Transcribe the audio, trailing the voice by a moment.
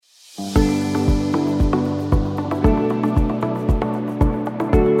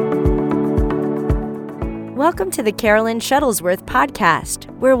Welcome to the Carolyn Shuttlesworth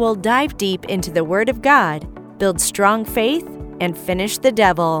podcast, where we'll dive deep into the Word of God, build strong faith, and finish the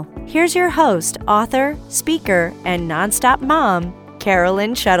devil. Here's your host, author, speaker, and nonstop mom,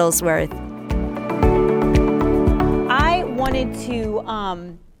 Carolyn Shuttlesworth. I wanted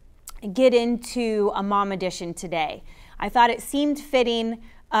to get into a mom edition today. I thought it seemed fitting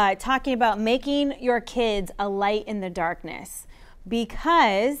talking about making your kids a light in the darkness,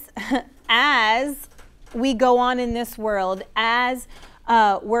 because as we go on in this world, as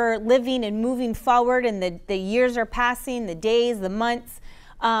we're living and moving forward and the years are passing, the days, the months,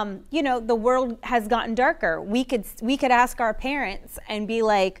 the world has gotten darker. We could ask our parents and be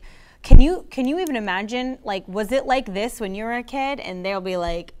like, can you even imagine, like, was it like this when you were a kid? And they'll be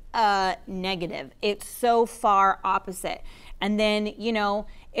like, negative. It's so far opposite. And then,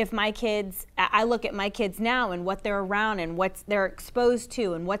 if my kids, I look at my kids now and what they're around and what they're exposed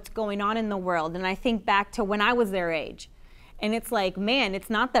to and what's going on in the world. And I think back to when I was their age. And it's like, man, it's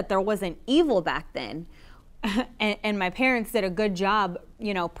not that there wasn't evil back then. and my parents did a good job,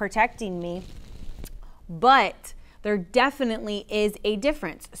 protecting me. But there definitely is a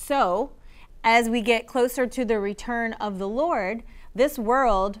difference. So as we get closer to the return of the Lord, this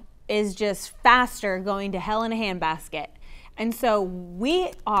world is just faster going to hell in a handbasket. And so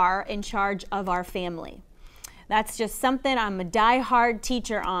we are in charge of our family. That's just something I'm a diehard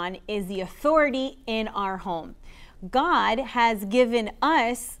teacher on, is the authority in our home. God has given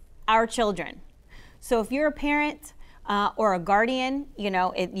us our children. So if you're a parent or a guardian,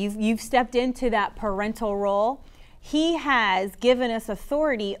 you've stepped into that parental role. He has given us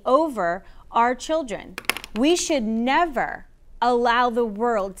authority over our children. We should never allow the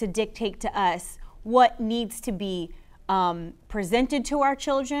world to dictate to us what needs to be presented to our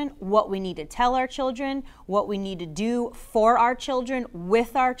children, what we need to tell our children, what we need to do for our children,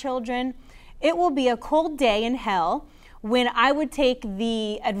 with our children. It will be a cold day in hell when I would take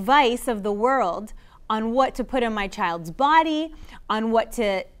the advice of the world on what to put in my child's body, on what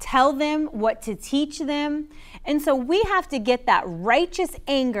to tell them, what to teach them. And so we have to get that righteous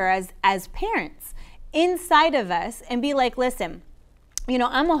anger as parents inside of us and be like, listen,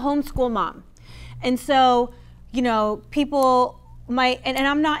 I'm a homeschool mom. And so, people might, and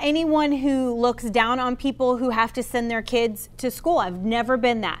I'm not anyone who looks down on people who have to send their kids to school. I've never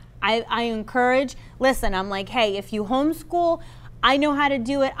been that. I encourage, listen, I'm like, hey, if you homeschool, I know how to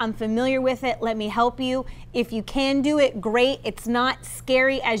do it. I'm familiar with it. Let me help you. If you can do it, great. It's not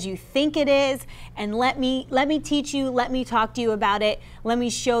scary as you think it is. And let me teach you. Let me talk to you about it. Let me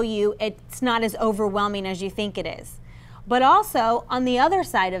show you it's not as overwhelming as you think it is. But also, on the other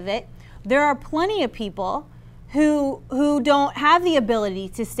side of it, there are plenty of people who don't have the ability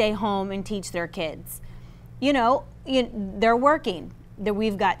to stay home and teach their kids. They're working.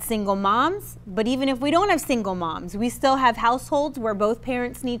 We've got single moms, but even if we don't have single moms, we still have households where both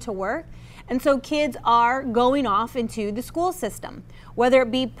parents need to work. And so kids are going off into the school system, whether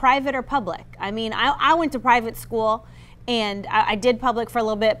it be private or public. I went to private school, and I did public for a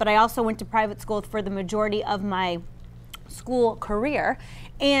little bit, but I also went to private school for the majority of my school career.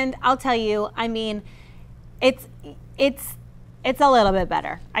 And I'll tell you, it's a little bit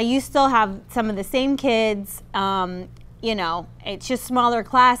better. You still have some of the same kids. It's just smaller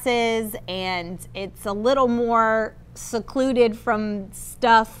classes, and it's a little more secluded from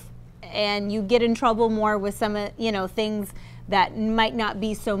stuff, and you get in trouble more with some, things that might not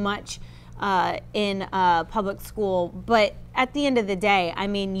be so much in public school. But at the end of the day,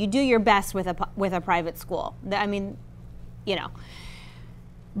 you do your best with a private school.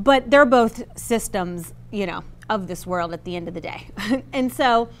 But they're both systems, of this world at the end of the day. And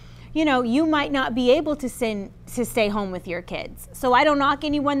so, you might not be able to stay home with your kids. So I don't knock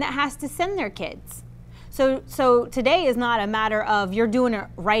anyone that has to send their kids. So today is not a matter of you're doing it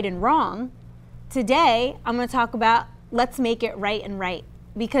right and wrong. Today, I'm going to talk about let's make it right and right.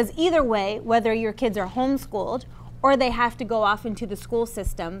 Because either way, whether your kids are homeschooled or they have to go off into the school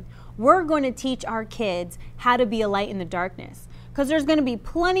system, we're going to teach our kids how to be a light in the darkness. Because there's going to be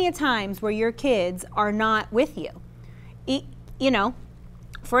plenty of times where your kids are not with you.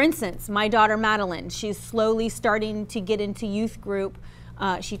 For instance, my daughter Madeline, she's slowly starting to get into youth group.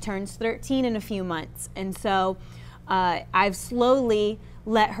 She turns 13 in a few months. And so I've slowly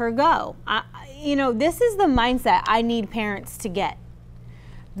let her go. This is the mindset I need parents to get.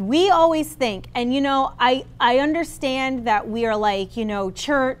 We always think, and I understand that we are like,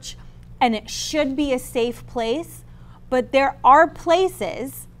 church, and it should be a safe place. But there are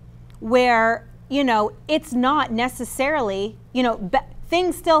places where, it's not necessarily,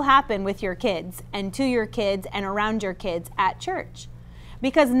 things still happen with your kids and to your kids and around your kids at church.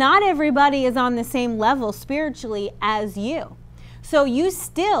 because not everybody is on the same level spiritually as you. So you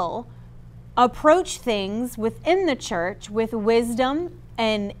still approach things within the church with wisdom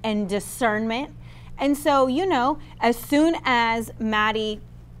and discernment. And so, as soon as Maddie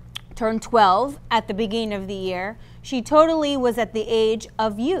turned 12 at the beginning of the year, she totally was at the age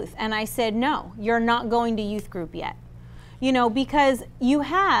of youth. And I said, no, you're not going to youth group yet. Because you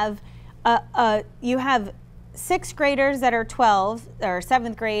have sixth graders that are 12 or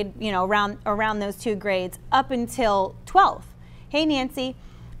seventh grade, around those two grades up until 12th. Hey, Nancy.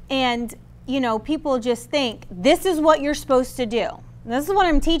 And, people just think this is what you're supposed to do. This is what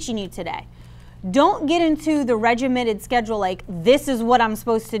I'm teaching you today. Don't get into the regimented schedule like this is what I'm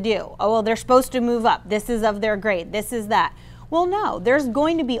supposed to do. Oh, well, they're supposed to move up. This is of their grade. This is that. Well, no, there's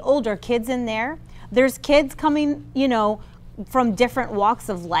going to be older kids in there. There's kids coming, from different walks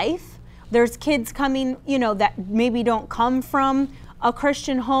of life. There's kids coming, that maybe don't come from a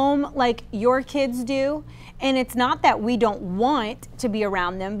Christian home like your kids do. And it's not that we don't want to be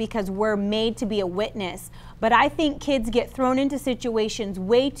around them because we're made to be a witness. But I think kids get thrown into situations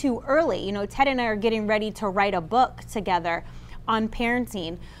way too early. Ted and I are getting ready to write a book together on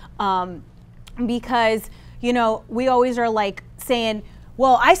parenting because, we always are like saying,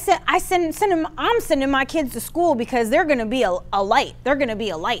 well, I'm sending my kids to school because they're going to be a light. They're going to be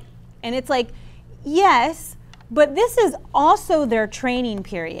a light. And it's like, yes, but this is also their training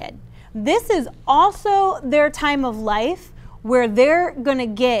period. This is also their time of life where they're going to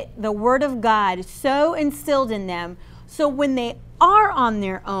get the Word of God so instilled in them. So when they are on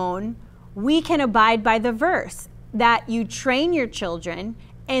their own, we can abide by the verse that you train your children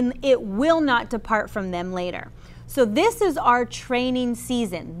and it will not depart from them later. So this is our training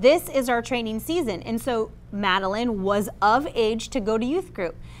season. This is our training season. And so Madeline was of age to go to youth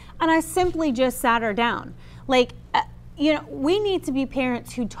group. And I simply just sat her down. Like, we need to be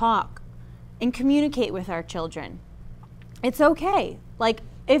parents who talk and communicate with our children. It's okay. Like,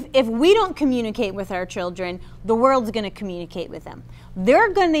 if we don't communicate with our children, the world's going to communicate with them.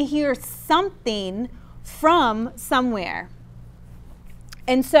 They're going to hear something from somewhere.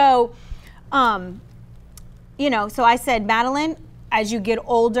 And so, so I said, Madeline, as you get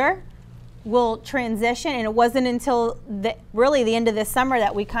older, we'll transition. And it wasn't until really the end of the summer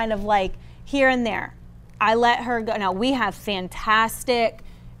that we kind of like here and there. I let her go. Now, we have fantastic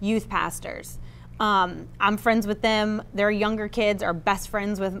youth pastors. I'm friends with them. Their younger kids are best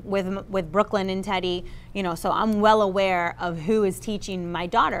friends with Brooklyn and Teddy, so I'm well aware of who is teaching my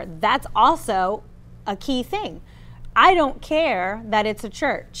daughter. That's also a key thing. I don't care that it's a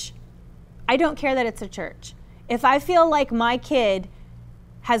church. I don't care that it's a church. If I feel like my kid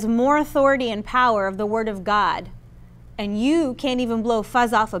has more authority and power of the Word of God, and you can't even blow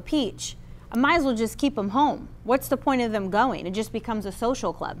fuzz off a peach, I might as well just keep them home. What's the point of them going? It just becomes a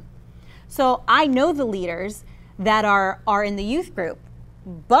social club. So I know the leaders that are in the youth group,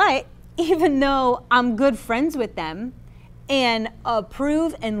 but even though I'm good friends with them and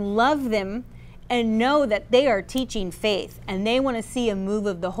approve and love them and know that they are teaching faith and they want to see a move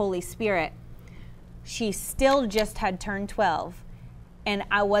of the Holy Spirit, she still just had turned 12. And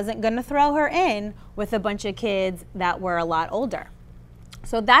I wasn't going to throw her in with a bunch of kids that were a lot older.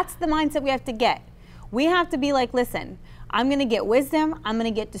 So that's the mindset we have to get. We have to be like, listen, I'm going to get wisdom. I'm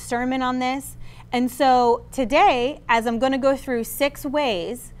going to get discernment on this. And so today, as I'm going to go through 6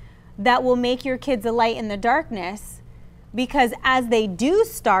 ways that will make your kids a light in the darkness, because as they do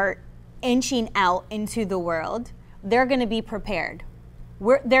start inching out into the world, they're going to be prepared.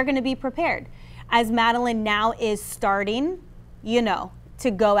 They're going to be prepared. As Madeline now is starting,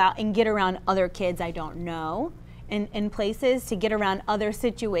 to go out and get around other kids I don't know in places, to get around other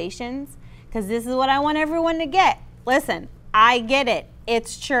situations, because this is what I want everyone to get. Listen, I get it.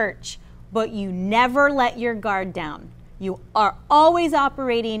 It's church, but you never let your guard down. You are always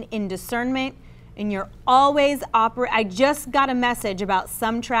operating in discernment, and you're always I just got a message about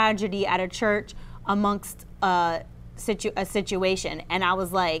some tragedy at a church amongst a situation, and I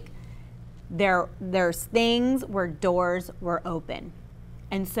was like, there's things where doors were open.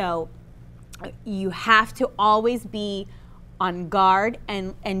 And so you have to always be on guard,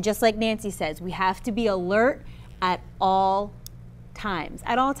 and just like Nancy says, we have to be alert at all times.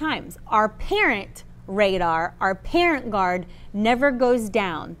 At all times. Our parent radar, our parent guard never goes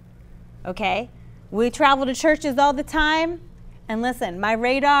down. Okay? We travel to churches all the time, and listen, my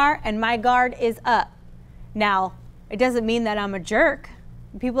radar and my guard is up. Now, it doesn't mean that I'm a jerk.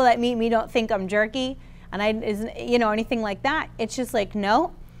 People that meet me don't think I'm jerky and anything like that. It's just like,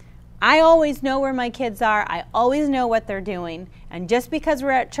 no, I always know where my kids are. I always know what they're doing. And just because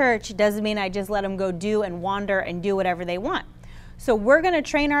we're at church doesn't mean I just let them go do and wander and do whatever they want. So we're going to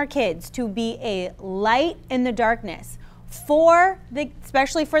train our kids to be a light in the darkness,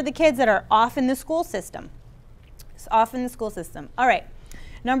 especially for the kids that are off in the school system. All right.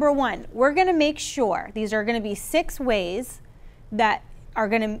 Number 1, we're going to make sure, these are going to be 6 ways that are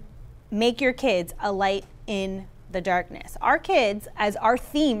going to make your kids a light in the darkness. Our kids, as our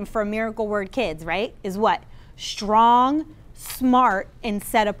theme for Miracle Word Kids, right, is what? Strong, smart, and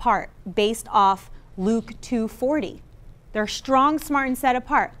set apart, based off Luke 2:40. They're strong, smart, and set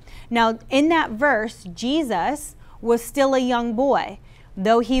apart. Now, in that verse, Jesus was still a young boy.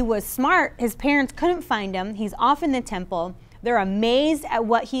 Though he was smart, his parents couldn't find him. He's off in the temple. They're amazed at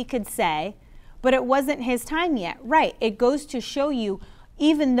what he could say, but it wasn't his time yet. Right, it goes to show you,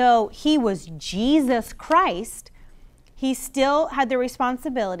 even though he was Jesus Christ, he still had the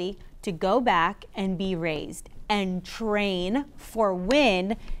responsibility to go back and be raised and train for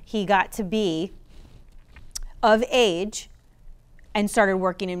when he got to be of age and started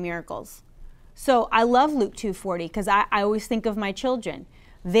working in miracles. So I love Luke 2:40 because I always think of my children.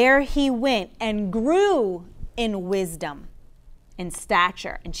 There he went and grew in wisdom and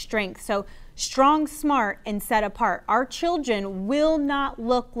stature and strength. So strong, smart, and set apart. Our children will not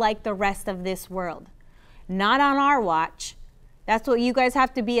look like the rest of this world. Not on our watch. That's what you guys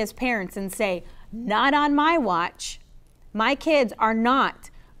have to be as parents and say, not on my watch. My kids are not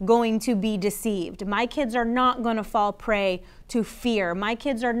going to be deceived. My kids are not going to fall prey to fear. My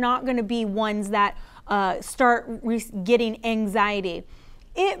kids are not going to be ones that start getting anxiety.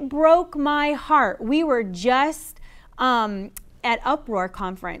 It broke my heart. We were just at Uproar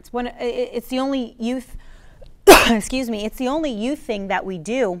Conference. It's the only youth, it's the only youth thing that we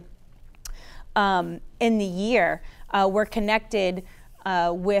do in the year. We're connected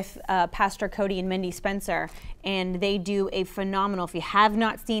with Pastor Cody and Mindy Spencer, and they do a phenomenal, if you have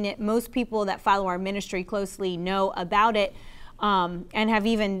not seen it, most people that follow our ministry closely know about it, and have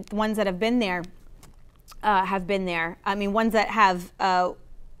even, ones that have been there, I mean, ones that have,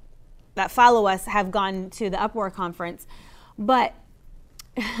 that follow us have gone to the Uproar Conference, but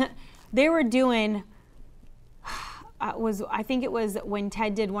they were doing, I think it was when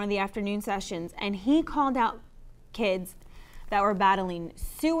Ted did one of the afternoon sessions, and he called out kids that were battling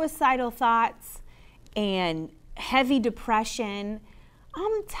suicidal thoughts and heavy depression.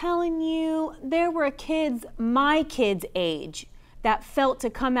 I'm telling you, there were kids my kids' age that felt to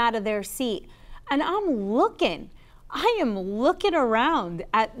come out of their seat. And I am looking around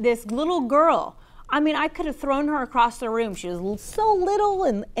at this little girl. I mean, I could have thrown her across the room. She was so little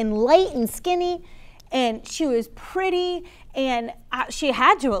and light and skinny, and she was pretty, and she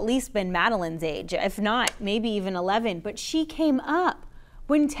had to at least been Madeline's age, if not, maybe even 11. But she came up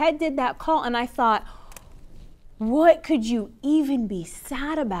when Ted did that call, and I thought, what could you even be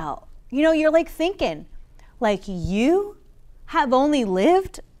sad about? You know, you're like thinking, like, you have only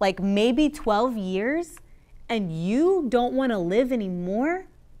lived like maybe 12 years, and you don't want to live anymore?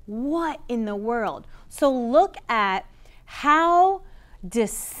 What in the world? So look at how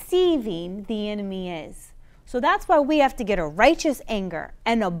deceiving the enemy is. So that's why we have to get a righteous anger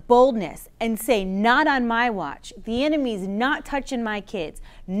and a boldness and say, not on my watch. The enemy's not touching my kids,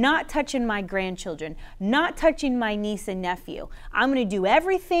 not touching my grandchildren, not touching my niece and nephew. I'm going to do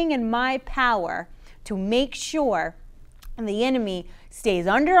everything in my power to make sure the enemy stays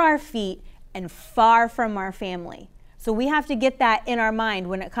under our feet and far from our family. So we have to get that in our mind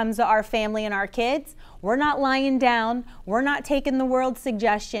when it comes to our family and our kids. We're not lying down. We're not taking the world's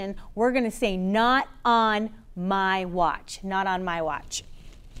suggestion. We're going to say, not on my watch. Not on my watch.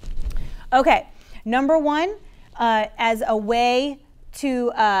 Okay, number 1, as a way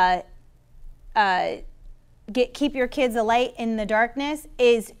to keep your kids a light in the darkness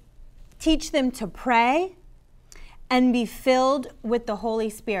is teach them to pray and be filled with the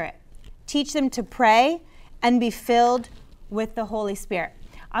Holy Spirit. Teach them to pray and be filled with the Holy Spirit.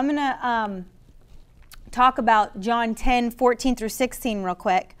 I'm going to talk about John 10:14 through 16 real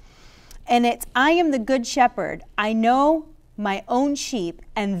quick. And it's, I am the good shepherd. I know my own sheep,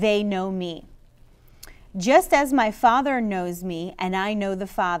 and they know me. Just as my Father knows me, and I know the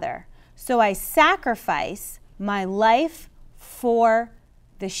Father. So I sacrifice my life for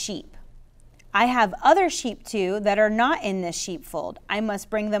the sheep. I have other sheep too that are not in this sheepfold. I must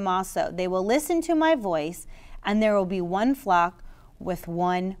bring them also. They will listen to my voice, and there will be one flock with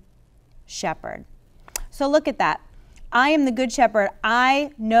one shepherd. So look at that. I am the good shepherd.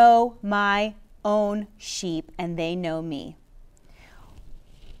 I know my own sheep, and they know me.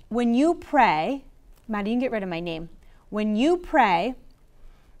 When you pray, Maddie, you can get rid of my name. When you pray,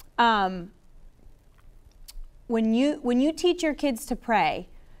 when you teach your kids to pray,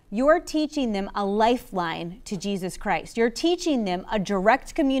 you're teaching them a lifeline to Jesus Christ. You're teaching them a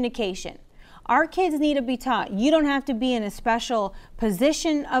direct communication. Our kids need to be taught. You don't have to be in a special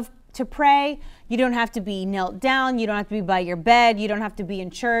position to pray. You don't have to be knelt down. You don't have to be by your bed. You don't have to be in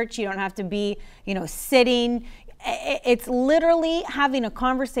church. You don't have to be, sitting. It's literally having a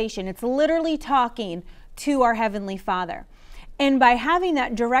conversation. It's literally talking to our Heavenly Father. And by having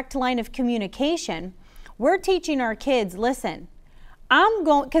that direct line of communication, we're teaching our kids, listen,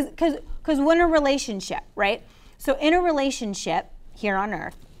 because we're in a relationship, right? So in a relationship here on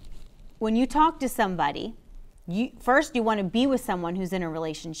earth, when you talk to somebody, you want to be with someone who's in a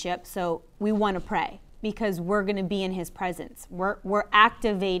relationship. So we want to pray because we're going to be in his presence. We're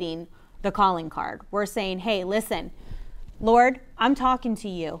activating the calling card. We're saying, hey, listen, Lord, I'm talking to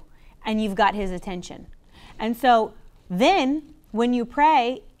you, and you've got his attention. And so then when you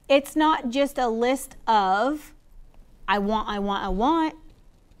pray, it's not just a list of I want,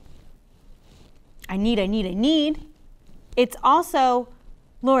 I need. It's also,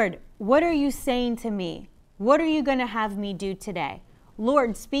 Lord, what are you saying to me? What are you going to have me do today?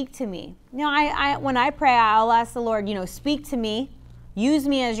 Lord, speak to me. When I pray, I'll ask the Lord, speak to me. Use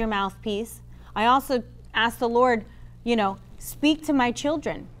me as your mouthpiece. I also ask the Lord, speak to my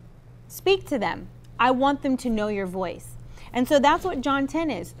children. Speak to them. I want them to know your voice. And so that's what John 10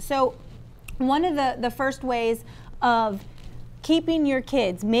 is. So one of the first ways of keeping your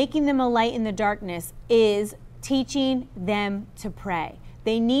kids, making them a light in the darkness, is teaching them to pray.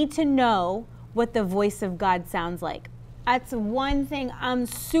 They need to know what the voice of God sounds like. That's one thing I'm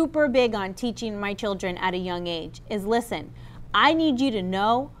super big on teaching my children at a young age is, listen, I need you to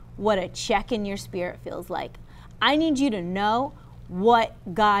know what a check in your spirit feels like. I need you to know what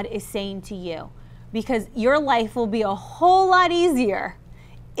God is saying to you, because your life will be a whole lot easier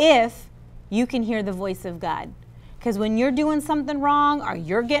if you can hear the voice of God. Because when you're doing something wrong, or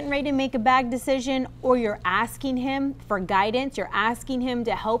you're getting ready to make a bad decision, or you're asking him for guidance, you're asking him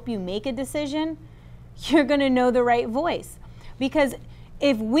to help you make a decision, you're going to know the right voice. Because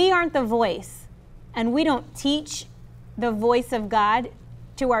if we aren't the voice and we don't teach the voice of God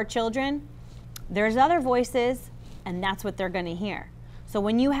to our children, there's other voices, and that's what they're going to hear. So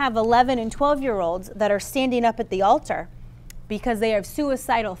when you have 11 and 12-year-olds that are standing up at the altar because they have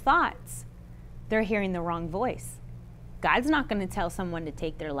suicidal thoughts, they're hearing the wrong voice. God's not going to tell someone to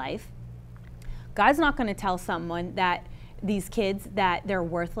take their life. God's not going to tell someone that these kids that they're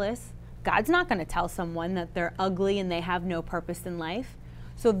worthless. God's not going to tell someone that they're ugly and they have no purpose in life.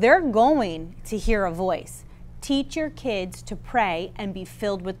 So they're going to hear a voice. Teach your kids to pray and be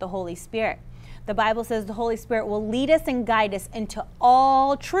filled with the Holy Spirit. The Bible says the Holy Spirit will lead us and guide us into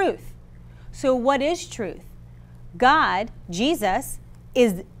all truth. So what is truth? God, Jesus,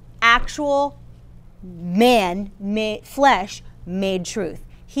 is actual flesh made truth.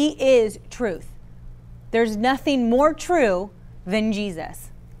 He is truth. There's nothing more true than Jesus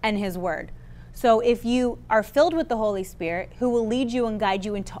and his word. So if you are filled with the Holy Spirit, who will lead you and guide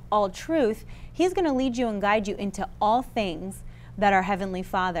you into all truth, he's going to lead you and guide you into all things that our Heavenly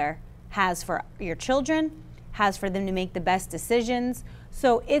Father has for your children, has for them to make the best decisions.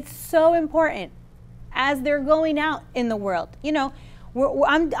 So it's so important as they're going out in the world.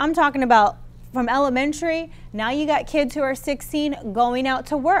 I'm talking about from elementary, now you got kids who are 16 going out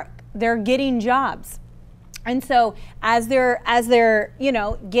to work. They're getting jobs. And so as they're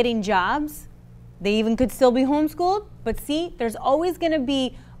getting jobs, they even could still be homeschooled, but see, there's always going to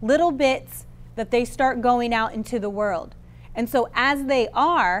be little bits that they start going out into the world. And so as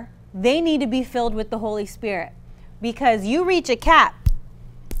they need to be filled with the Holy Spirit, because you reach a cap,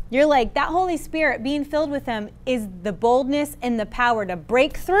 you're like, that Holy Spirit being filled with him is the boldness and the power to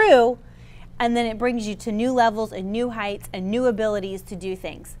break through, and then it brings you to new levels and new heights and new abilities to do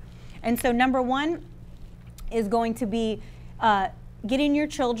things. And so number one is going to be getting your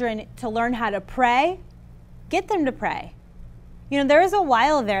children to learn how to pray. Get them to pray. There was a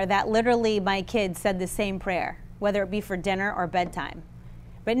while there that literally my kids said the same prayer, whether it be for dinner or bedtime.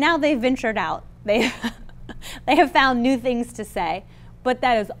 But now they've ventured out. They have found new things to say. But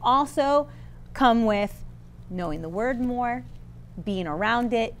that has also come with knowing the word more, being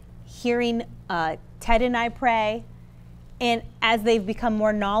around it, hearing Ted and I pray. And as they've become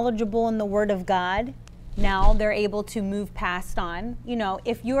more knowledgeable in the word of God, now they're able to move past on.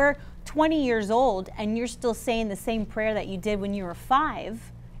 If you're 20 years old and you're still saying the same prayer that you did when you were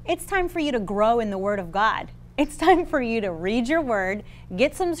 5, it's time for you to grow in the word of God. It's time for you to read your word,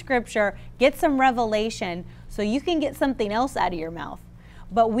 get some scripture, get some revelation, so you can get something else out of your mouth.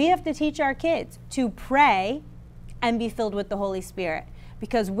 But we have to teach our kids to pray and be filled with the Holy Spirit.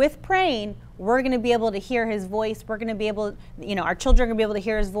 Because with praying, we're going to be able to hear his voice. We're going to be able, our children are going to be able to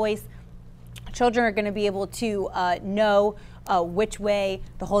hear his voice. Children are going to be able to know which way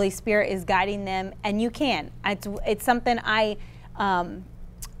the Holy Spirit is guiding them, and you can. It's something I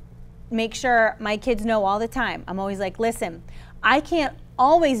make sure my kids know all the time. I'm always like, listen, I can't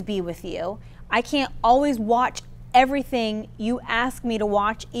always be with you. I can't always watch everything you ask me to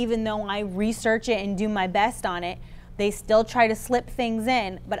watch, even though I research it and do my best on it. They still try to slip things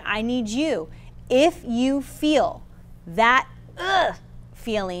in, but I need you. If you feel that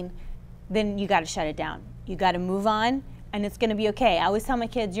feeling, then you got to shut it down. You got to move on, and it's going to be okay. I always tell my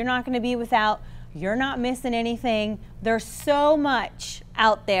kids, you're not going to be without. You're not missing anything. There's so much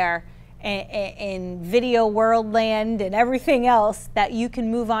out there in video world land and everything else that you can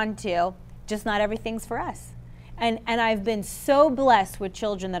move on to. Just not everything's for us. And I've been so blessed with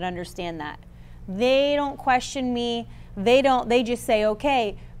children that understand that. They don't question me. They just say,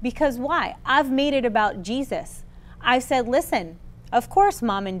 okay, because why? I've made it about Jesus. I've said, listen, of course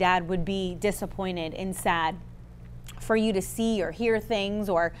mom and dad would be disappointed and sad for you to see or hear things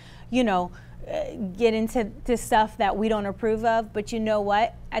or, get into stuff that we don't approve of. But you know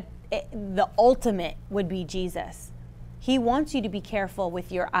what? The ultimate would be Jesus. He wants you to be careful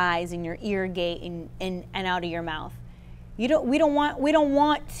with your eyes and your ear gate and out of your mouth. We don't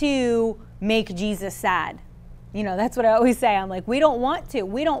want to make Jesus sad. That's what I always say. I'm like, we don't want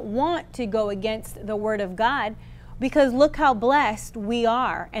to go against the word of God, because look how blessed we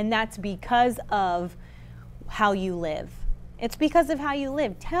are. And that's because of how you live. It's because of how you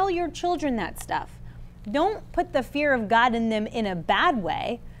live. Tell your children that stuff. Don't put the fear of God in them in a bad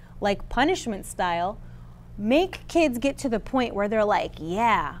way, like punishment style. Make kids get to the point where they're like,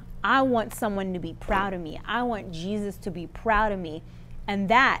 yeah, I want someone to be proud of me. I want Jesus to be proud of me. And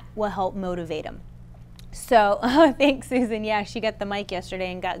that will help motivate them. So thanks, Susan. Yeah, she got the mic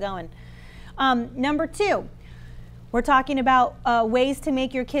yesterday and got going. Number 2, we're talking about ways to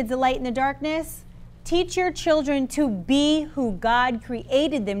make your kids a light in the darkness. Teach your children to be who God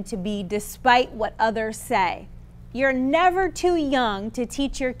created them to be, despite what others say. You're never too young to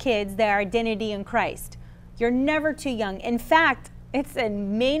teach your kids their identity in Christ. You're never too young. In fact, it's a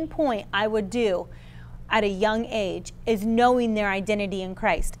main point I would do at a young age is knowing their identity in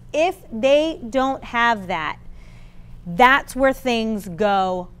Christ. If they don't have that, that's where things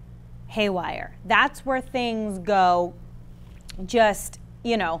go haywire. That's where things go just,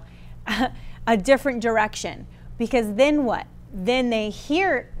 a different direction. Because then what? Then they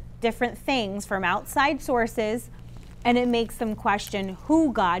hear different things from outside sources, and it makes them question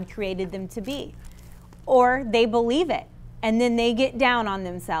who God created them to be. Or they believe it, and then they get down on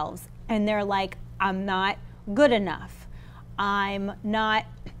themselves, and they're like, I'm not good enough. I'm not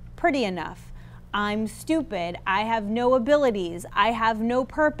pretty enough. I'm stupid. I have no abilities. I have no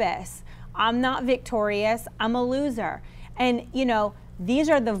purpose. I'm not victorious. I'm a loser. And, these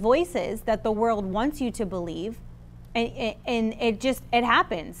are the voices that the world wants you to believe. And it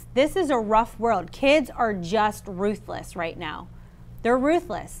happens. This is a rough world. Kids are just ruthless right now. They're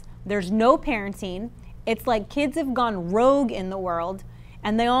ruthless. There's no parenting. It's like kids have gone rogue in the world,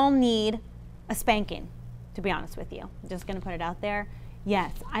 and they all need a spanking, to be honest with you. I'm just going to put it out there.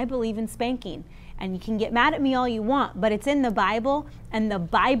 Yes, I believe in spanking. And you can get mad at me all you want, but it's in the Bible, and the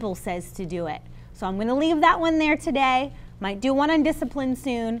Bible says to do it. So I'm going to leave that one there today. Might do one on discipline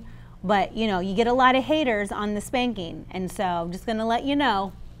soon, but you get a lot of haters on the spanking. And so I'm just going to let you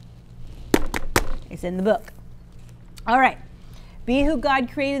know it's in the book. All right. Be who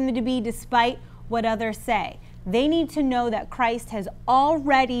God created them to be despite what others say. They need to know that Christ has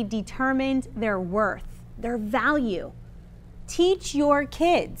already determined their worth, their value. Teach your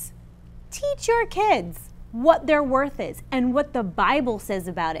kids what their worth is and what the Bible says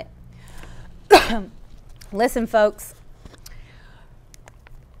about it. Listen, folks.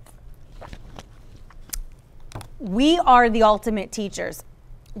 We are the ultimate teachers.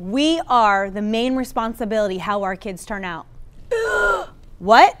 We are the main responsibility how our kids turn out.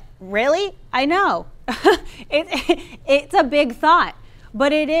 What? Really? I know. It's a big thought,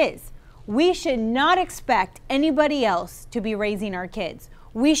 but it is. We should not expect anybody else to be raising our kids.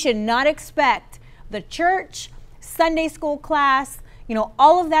 We should not expect the church, Sunday school class,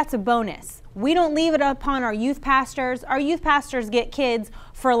 all of that's a bonus. We don't leave it upon our youth pastors. Our youth pastors get kids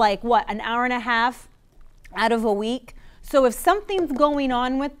for an hour and a half out of a week. So if something's going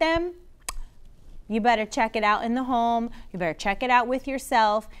on with them, you better check it out in the home. You better check it out with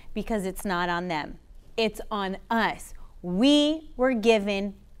yourself, because it's not on them. It's on us. We were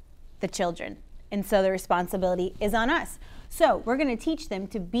given the children, and so the responsibility is on us. So we're going to teach them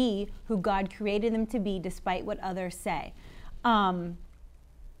to be who God created them to be, despite what others say.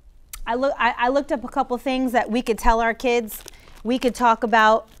 I looked up a couple things that we could tell our kids. We could talk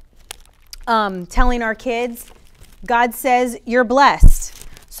about telling our kids. God says you're blessed.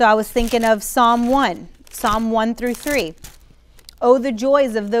 So I was thinking of Psalm 1 through 3. Oh, the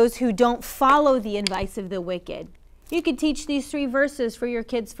joys of those who don't follow the advice of the wicked. You could teach these 3 verses for your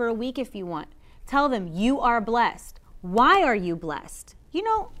kids for a week if you want. Tell them you are blessed. Why are you blessed? You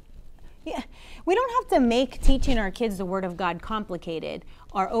know, we don't have to make teaching our kids the Word of God complicated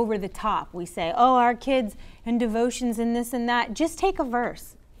or over the top. We say, oh, our kids and devotions and this and that. Just take a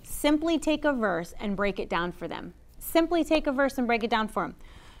verse. Simply take a verse and break it down for them. Simply take a verse and break it down for them.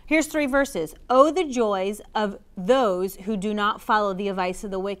 Here's 3 verses. Oh, the joys of those who do not follow the advice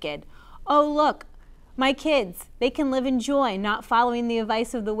of the wicked. Oh, look, my kids, they can live in joy not following the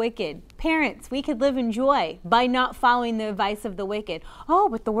advice of the wicked. Parents, we could live in joy by not following the advice of the wicked. Oh,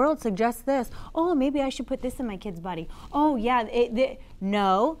 but the world suggests this. Oh, maybe I should put this in my kid's body. Oh, yeah.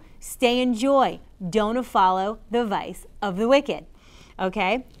 No, stay in joy. Don't follow the advice of the wicked.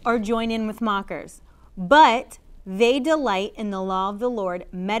 Okay? Or join in with mockers. But they delight in the law of the Lord,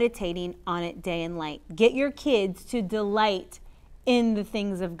 meditating on it day and night. Get your kids to delight in the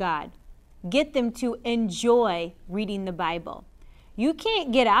things of God. Get them to enjoy reading the Bible. You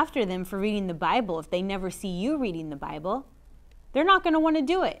can't get after them for reading the Bible if they never see you reading the Bible. They're not going to want to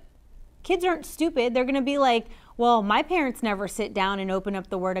do it. Kids aren't stupid. They're going to be like, well, my parents never sit down and open up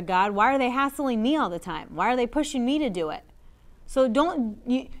the Word of God. Why are they hassling me all the time? Why are they pushing me to do it? So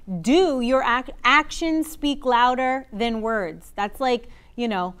your actions speak louder than words. That's like,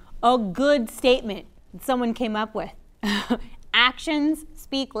 a good statement someone came up with. Actions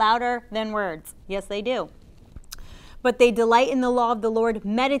speak louder than words. Yes, they do. But they delight in the law of the Lord,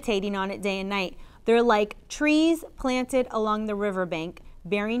 meditating on it day and night. They're like trees planted along the riverbank,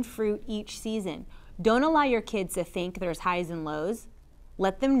 bearing fruit each season. Don't allow your kids to think there's highs and lows.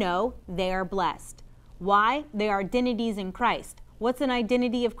 Let them know they are blessed. Why? They are identities in Christ. What's an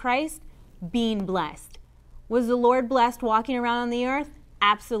identity of Christ? Being blessed. Was the Lord blessed walking around on the earth?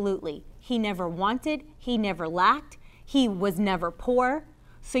 Absolutely. He never wanted. He never lacked. He was never poor.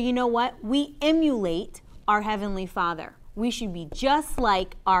 So you know what? We emulate our Heavenly Father. We should be just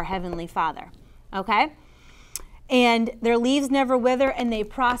like our Heavenly Father. Okay? And their leaves never wither and they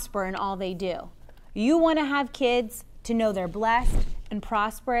prosper in all they do. You want to have kids to know they're blessed and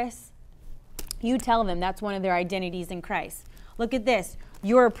prosperous? You tell them that's one of their identities in Christ. Look at this.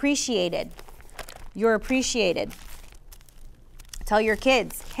 You're appreciated. You're appreciated. Tell your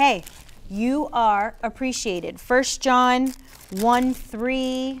kids, hey, you are appreciated. 1 John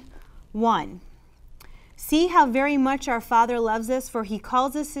 1:3-1. See how very much our Father loves us, for he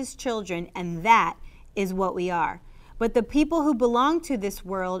calls us his children, and that is what we are. But the people who belong to this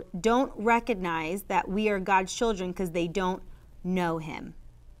world don't recognize that we are God's children because they don't know him.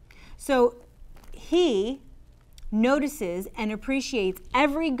 So he notices and appreciates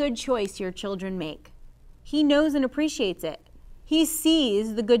every good choice your children make. He knows and appreciates it. He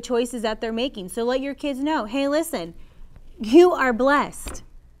sees the good choices that they're making. So let your kids know, hey, listen, you are blessed.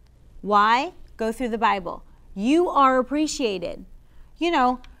 Why? Go through the Bible. You are appreciated.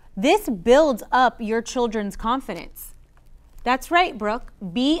 This builds up your children's confidence. That's right, Brooke.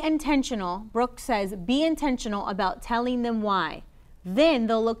 Be intentional. Brooke says, be intentional about telling them why. Then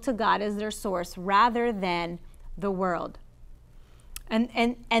they'll look to God as their source rather than the world.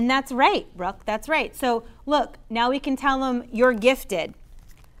 And that's right, Brooke. That's right. So look, now we can tell them you're gifted.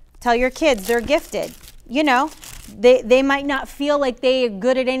 Tell your kids they're gifted. They might not feel like they're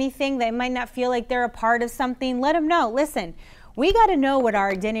good at anything. They might not feel like they're a part of something. Let them know. Listen, we got to know what our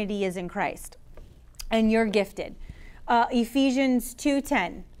identity is in Christ. And you're gifted. Ephesians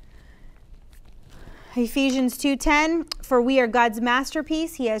 2:10. Ephesians 2:10, for we are God's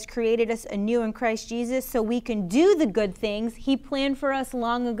masterpiece. He has created us anew in Christ Jesus so we can do the good things he planned for us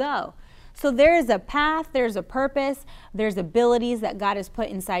long ago. So there is a path, there's a purpose, there's abilities that God has put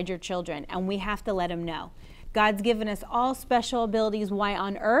inside your children, and we have to let them know. God's given us all special abilities. Why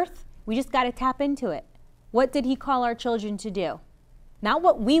on earth? We just got to tap into it. What did he call our children to do? Not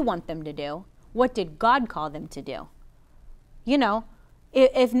what we want them to do. What did God call them to do?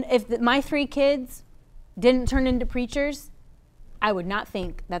 If my 3 kids didn't turn into preachers, I would not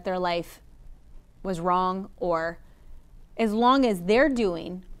think that their life was wrong, or as long as they're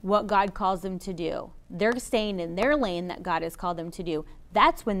doing what God calls them to do, they're staying in their lane that God has called them to do,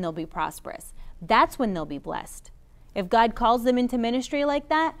 that's when they'll be prosperous. That's when they'll be blessed. If God calls them into ministry like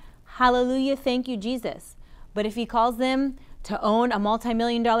that, hallelujah, thank you, Jesus. But if he calls them to own a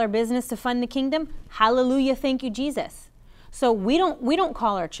multi-million-dollar business to fund the kingdom, hallelujah, thank you, Jesus. So we don't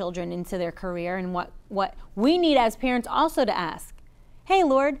call our children into their career, and what we need as parents also to ask, hey,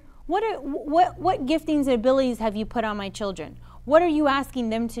 Lord, What giftings and abilities have you put on my children? What are you asking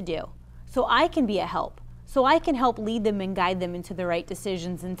them to do? So I can be a help. So I can help lead them and guide them into the right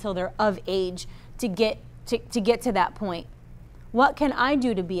decisions until they're of age to get to that point. What can I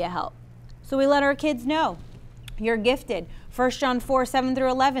do to be a help? So we let our kids know you're gifted. 1 John 4, 7 through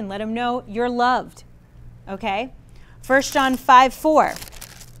 11, let them know you're loved. Okay? 1 John 5, 4.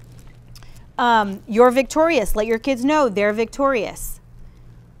 You're victorious. Let your kids know they're victorious.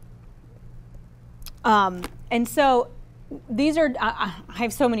 And so these are, I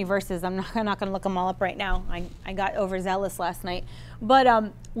have so many verses. I'm not going to look them all up right now. I got overzealous last night.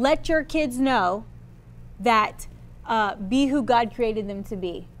 But let your kids know that be who God created them to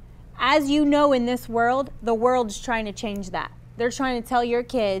be. As you know, in this world, the world's trying to change that. They're trying to tell your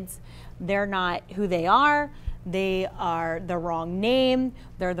kids they're not who they are. They are the wrong name.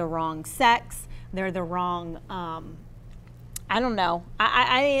 They're the wrong sex. They're the wrong, I don't know.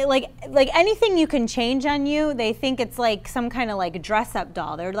 I like anything you can change on you, they think it's like some kind of like dress up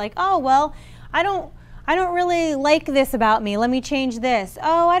doll. They're like, oh, well, I don't really like this about me. Let me change this.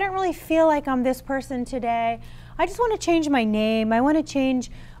 Oh, I don't really feel like I'm this person today. I just want to change my name. I want to change,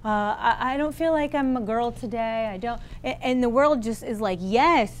 I don't feel like I'm a girl today. I don't, and the world just is like,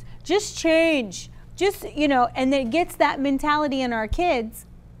 yes, just change. Just, and it gets that mentality in our kids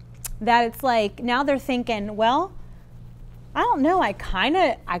that it's like, now they're thinking, well, I don't know, I kind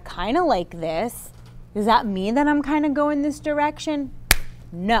of like this. Does that mean that I'm kind of going this direction?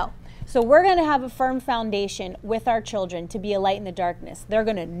 No. So we're going to have a firm foundation with our children to be a light in the darkness. They're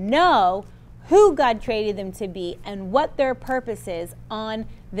going to know who God created them to be and what their purpose is on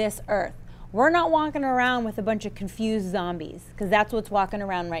this earth. We're not walking around with a bunch of confused zombies, because that's what's walking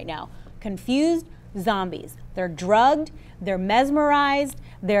around right now. Confused zombies. They're drugged, they're mesmerized,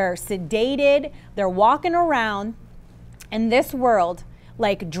 they're sedated, they're walking around in this world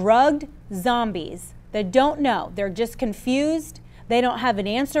like drugged zombies that don't know. They're just confused. They don't have an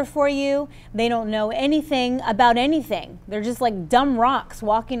answer for you. They don't know anything about anything. They're just like dumb rocks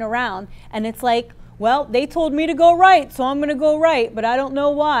walking around. And it's like, well, they told me to go right, so I'm going to go right, but I don't know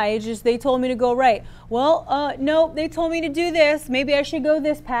why. It's just they told me to go right. Well, no, they told me to do this. Maybe I should go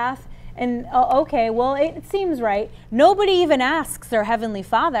this path. And okay, well, it seems right. Nobody even asks their Heavenly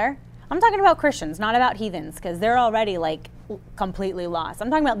Father. I'm talking about Christians, not about heathens, because they're already like completely lost. I'm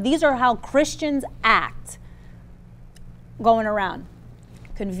talking about these are how Christians act going around.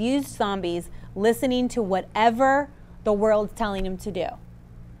 Confused zombies listening to whatever the world's telling them to do.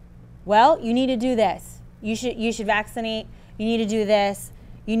 Well, you need to do this. You should vaccinate. You need to do this.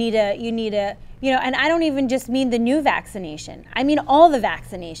 You need to, and I don't even just mean the new vaccination. I mean all the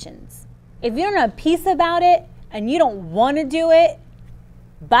vaccinations. If you don't have peace about it and you don't want to do it,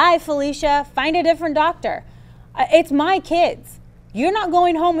 bye, Felicia. Find a different doctor. It's my kids. You're not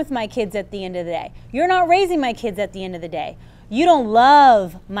going home with my kids at the end of the day. You're not raising my kids at the end of the day. You don't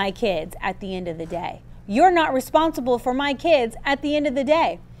love my kids at the end of the day. You're not responsible for my kids at the end of the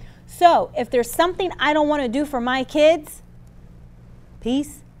day. So if there's something I don't want to do for my kids,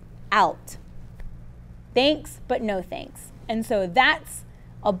 peace out. Thanks, but no thanks. And so that's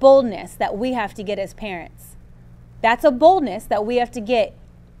a boldness that we have to get as parents. That's a boldness that we have to get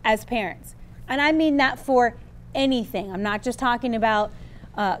as parents. And I mean that for anything. I'm not just talking about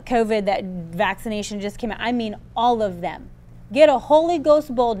COVID, that vaccination just came out. I mean all of them. Get a Holy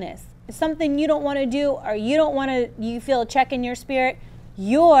Ghost boldness. It's something you don't want to do, or you feel a check in your spirit,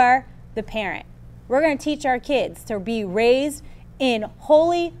 you're the parent. We're going to teach our kids to be raised in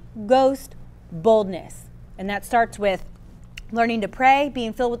Holy Ghost boldness. And that starts with learning to pray,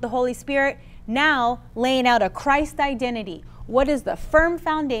 being filled with the Holy Spirit, now laying out a Christ identity. What is the firm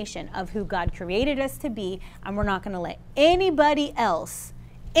foundation of who God created us to be? And we're not going to let anybody else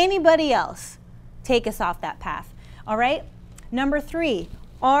take us off that path. All right? Number 3,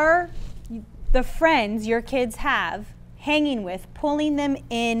 are the friends your kids have hanging with pulling them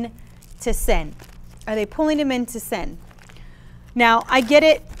in to sin? Are they pulling them into sin? Now, I get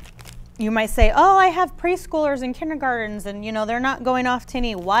it. You might say, oh, I have preschoolers and kindergartens, and, they're not going off to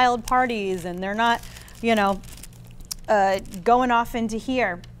any wild parties, and they're not, going off into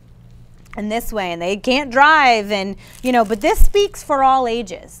here and this way, and they can't drive, and, but this speaks for all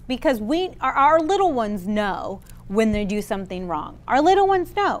ages, because our little ones know when they do something wrong. Our little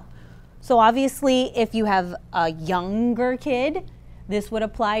ones know. So obviously, if you have a younger kid, this would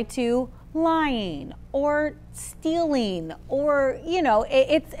apply to lying or stealing, or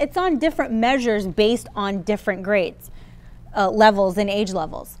it's on different measures based on different grades, levels and age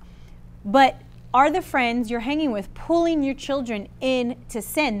levels. But are the friends you're hanging with pulling your children into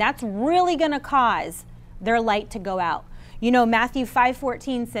sin? That's really going to cause their light to go out. You know, Matthew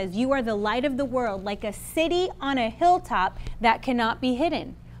 5:14 says, "You are the light of the world, like a city on a hilltop that cannot be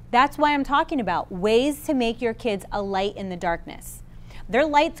hidden." That's why I'm talking about ways to make your kids a light in the darkness. Their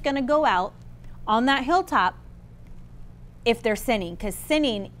light's going to go out on that hilltop if they're sinning, because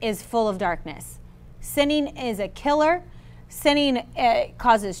sinning is full of darkness. Sinning is a killer. Sinning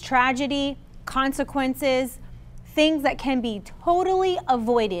causes tragedy, consequences, things that can be totally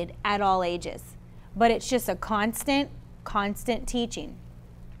avoided at all ages. But it's just a constant teaching.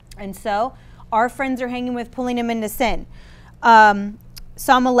 And so our friends are hanging with pulling them into sin. Psalm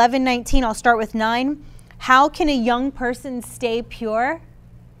 11:19, I'll start with 9. How can a young person stay pure?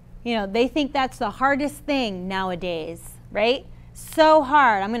 You know, they think that's the hardest thing nowadays, right? So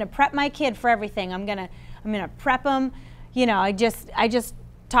hard. I'm going to prep my kid for everything. I'm going to prep them. You know, I just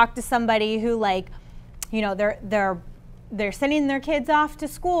talked to somebody who, like, you know, they're sending their kids off to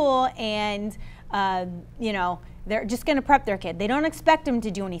school, and you know, they're just going to prep their kid. They don't expect them to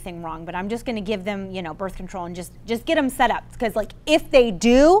do anything wrong, but I'm just going to give them, you know, birth control and just get them set up, because, like, if they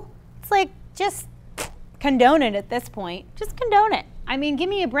do, it's like, just condone it at this point. Just condone it. I mean, give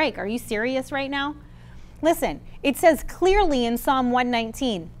me a break. Are you serious right now? Listen, it says clearly in Psalm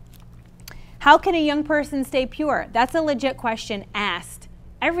 119, how can a young person stay pure? That's a legit question asked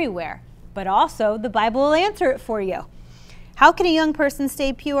everywhere, but also the Bible will answer it for you. How can a young person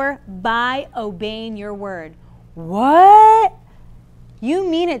stay pure? By obeying your word. What? You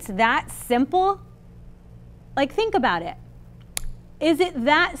mean it's that simple? Like, think about it. Is it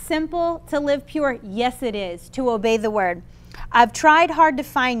that simple to live pure? Yes, it is, to obey the word. I've tried hard to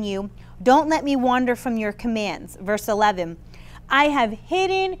find you. Don't let me wander from your commands. Verse 11. I have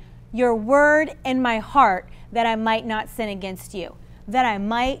hidden your word in my heart that I might not sin against you. That I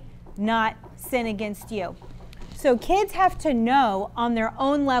might not sin against you. So kids have to know on their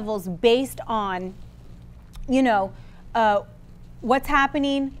own levels, based on, you know, what's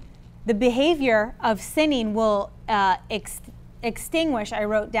happening. The behavior of sinning will extinguish, I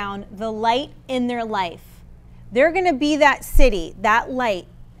wrote down, the light in their life. They're going to be that city, that light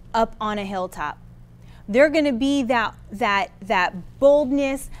up on a hilltop. They're going to be that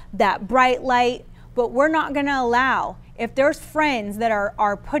boldness, that bright light, but we're not going to allow, if there's friends that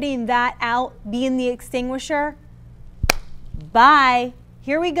are putting that out, being the extinguisher, bye.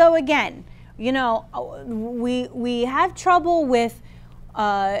 Here we go again. You know, we have trouble with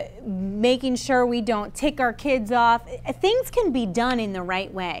making sure we don't tick our kids off. Things can be done in the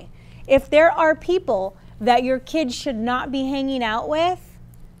right way. If there are people that your kids should not be hanging out with,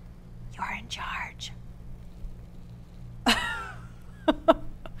 you're in charge.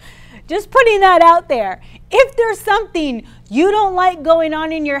 Just putting that out there. If there's something you don't like going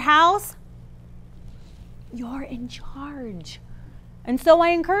on in your house, you're in charge. And so I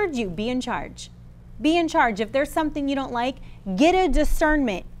encourage you, be in charge. Be in charge. If there's something you don't like, get a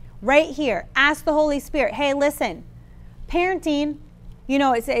discernment right here. Ask the Holy Spirit, hey, listen, parenting, you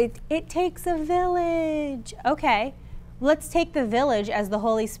know, it takes a village. Okay, let's take the village as the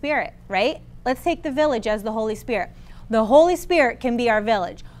Holy Spirit, right? Let's take the village as the Holy Spirit. The Holy Spirit can be our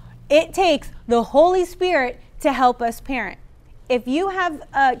village. It takes the Holy Spirit to help us parent. If you have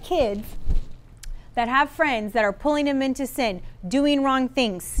kids that have friends that are pulling them into sin, doing wrong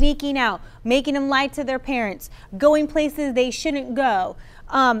things, sneaking out, making them lie to their parents, going places they shouldn't go,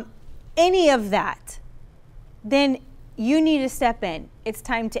 any of that, then you need to step in. It's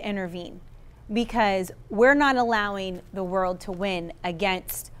time to intervene, because we're not allowing the world to win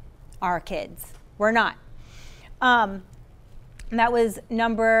against our kids. We're not. That was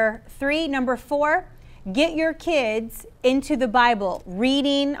number 3. Number 4, get your kids into the Bible.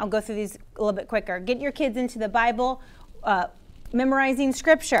 Reading, I'll go through these a little bit quicker. Get your kids into the Bible, memorizing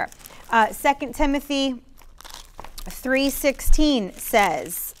scripture. 2 Timothy 3:16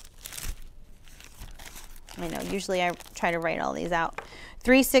 says, I know, usually I try to write all these out.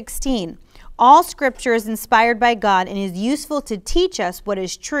 3:16, all scripture is inspired by God and is useful to teach us what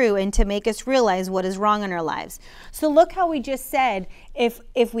is true and to make us realize what is wrong in our lives. So look how we just said,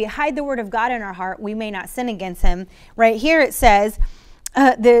 if we hide the word of God in our heart, we may not sin against him. Right here it says,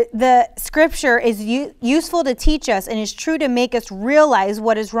 the scripture is useful to teach us and is true to make us realize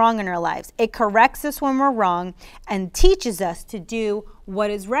what is wrong in our lives. It corrects us when we're wrong and teaches us to do what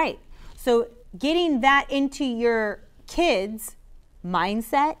is right. So getting that into your kids'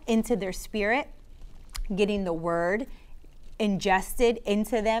 mindset, into their spirit, getting the word ingested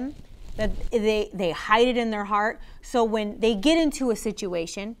into them, that they hide it in their heart. So when they get into a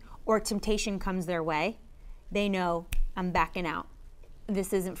situation or temptation comes their way, they know, I'm backing out.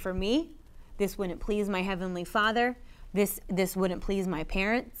 This isn't for me. This wouldn't please my Heavenly Father. This wouldn't please my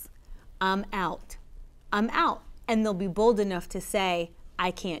parents. I'm out. I'm out. and they'll be bold enough to say,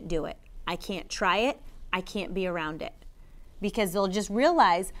 I can't do it. I can't try it. I can't be around it. Because they'll just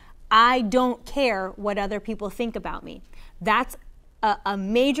realize, I don't care what other people think about me. That's a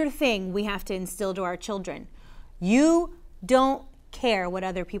major thing we have to instill to our children. You don't care what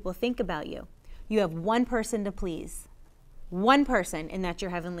other people think about you. You have one person to please. One person, and that's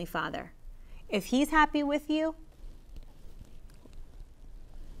your Heavenly Father. If He's happy with you,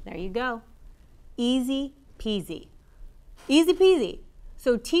 there you go. Easy peasy. Easy peasy.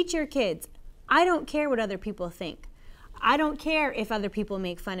 So teach your kids, I don't care what other people think. I don't care if other people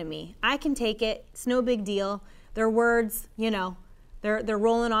make fun of me. I can take it. It's no big deal. Their words, they're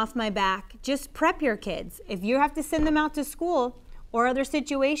rolling off my back. Just prep your kids. If you have to send them out to school or other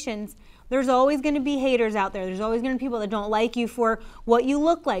situations, there's always going to be haters out there. There's always going to be people that don't like you for what you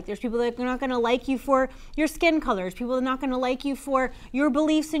look like. There's people that are not going to like you for your skin color. There's people that are not going to like you for your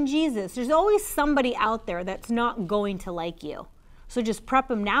beliefs in Jesus. There's always somebody out there that's not going to like you. So just prep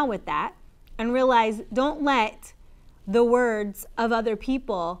them now with that and realize, don't let the words of other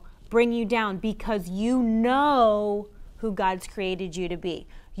people bring you down, because you know who God's created you to be.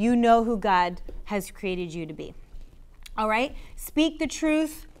 You know who God has created you to be. All right? Speak the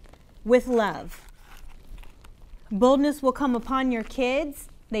truth with love. Boldness will come upon your kids.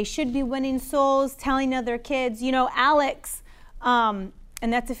 They should be winning souls, telling other kids. Alex, and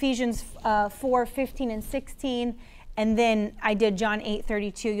that's Ephesians 4:15 and 16. And then I did John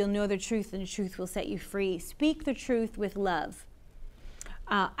 8:32. You'll know the truth, and the truth will set you free. Speak the truth with love.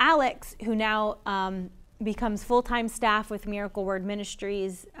 Alex, who now becomes full-time staff with Miracle Word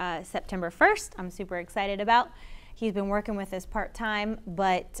Ministries September 1st, I'm super excited about. He's been working with us part-time,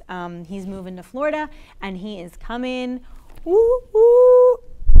 but he's moving to Florida, and he is coming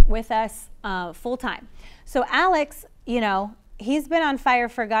with us full-time. So Alex, he's been on fire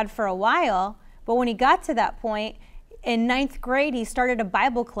for God for a while, but when he got to that point, in 9th grade, he started a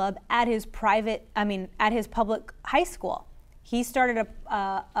Bible club at his public high school. He started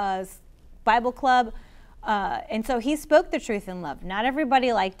a Bible club, and so he spoke the truth in love. Not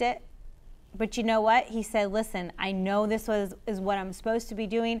everybody liked it, but you know what? He said, listen, I know this is what I'm supposed to be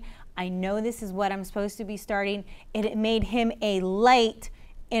doing. I know this is what I'm supposed to be starting. It made him a light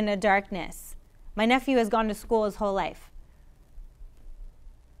in a darkness. My nephew has gone to school his whole life.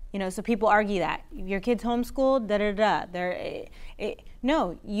 So people argue that. Your kid's homeschooled,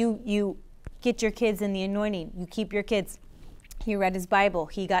 No, you get your kids in the anointing. You keep your kids. He read his Bible.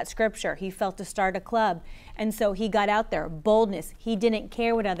 He got scripture. He felt to start a club. And so he got out there. Boldness. He didn't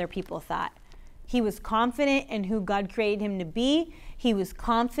care what other people thought. He was confident in who God created him to be. He was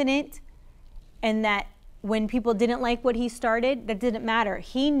confident in that when people didn't like what he started, that didn't matter.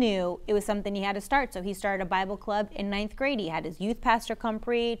 He knew it was something he had to start. So he started a Bible club in 9th grade. He had his youth pastor come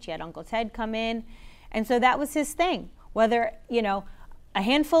preach. He had Uncle Ted come in. And so that was his thing. Whether, a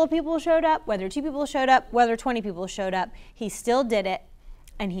handful of people showed up, whether 2 people showed up, whether 20 people showed up, he still did it.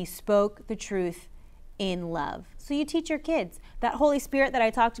 And he spoke the truth in love. So you teach your kids. That Holy Spirit that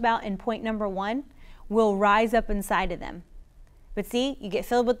I talked about in point number 1 will rise up inside of them. But see, you get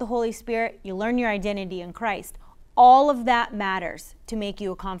filled with the Holy Spirit, you learn your identity in Christ. All of that matters to make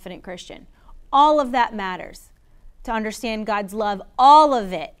you a confident Christian. All of that matters to understand God's love, all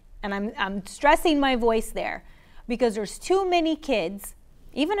of it. And I'm stressing my voice there because there's too many kids,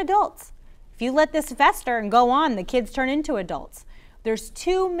 even adults. If you let this fester and go on, the kids turn into adults. There's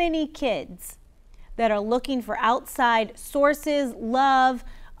too many kids that are looking for outside sources, love,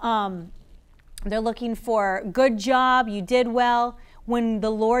 they're looking for good job, you did well, when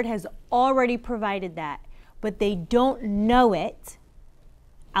the Lord has already provided that. But they don't know it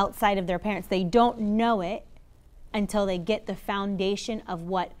outside of their parents. They don't know it until they get the foundation of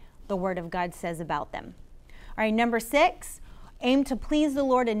what the Word of God says about them. All right, number 6, aim to please the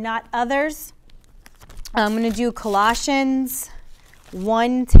Lord and not others. I'm going to do Colossians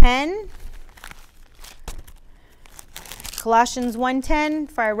 1:10. Colossians 1:10,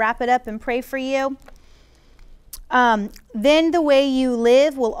 before I wrap it up and pray for you. Then the way you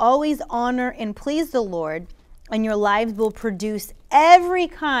live will always honor and please the Lord, and your lives will produce every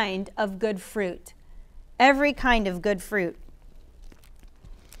kind of good fruit. Every kind of good fruit.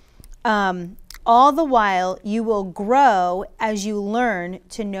 All the while, you will grow as you learn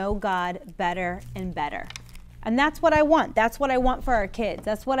to know God better and better. And that's what I want. That's what I want for our kids.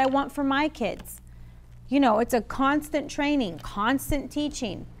 That's what I want for my kids. It's a constant training, constant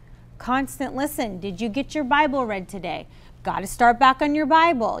teaching, constant listen. Did you get your Bible read today? Got to start back on your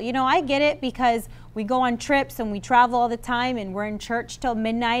Bible. I get it because we go on trips and we travel all the time and we're in church till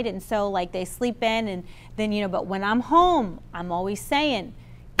midnight. And so they sleep in and then, but when I'm home, I'm always saying,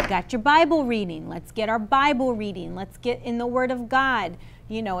 got got your Bible reading. Let's get our Bible reading. Let's get in the Word of God.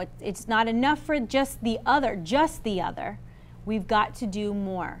 You know, it's not enough for just the other. We've got to do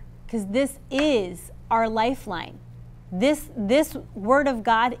more, because this is our lifeline. This Word of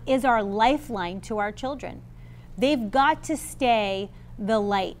God is our lifeline to our children. They've got to stay the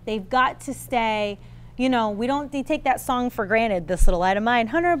light. They've got to stay, you know, they take that song for granted, this little light of mine,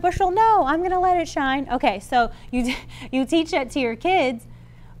 100 bushel, no, I'm going to let it shine. Okay, so you teach that to your kids,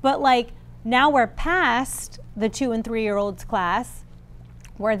 but like now we're past the 2 and 3 year olds class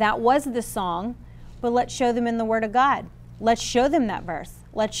where that was the song, but let's show them in the Word of God. Let's show them that verse.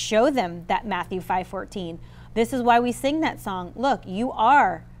 Let's show them that Matthew 5:14. This is why we sing that song. Look, you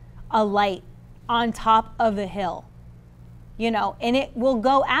are a light on top of a hill, you know, and it will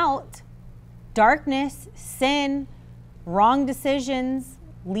go out. Darkness, sin, wrong decisions,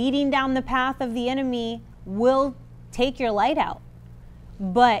 leading down the path of the enemy will take your light out.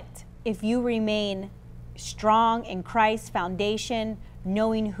 But if you remain strong in Christ's foundation,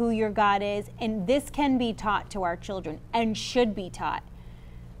 knowing who your God is, and this can be taught to our children and should be taught.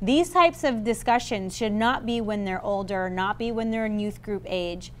 These types of discussions should not be when they're older, not be when they're in youth group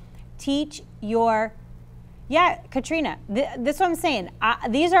age. Teach your, Katrina, this is what I'm saying.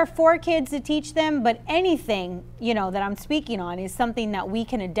 These are for kids to teach them, but anything, you know, that I'm speaking on is something that we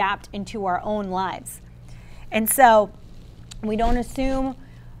can adapt into our own lives. And so we don't assume,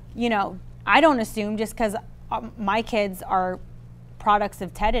 you know, I don't assume just because my kids are products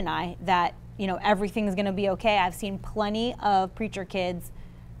of Ted and I that, you know, everything's going to be okay. I've seen plenty of preacher kids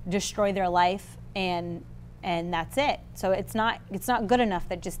destroy their life and that's it. So it's not good enough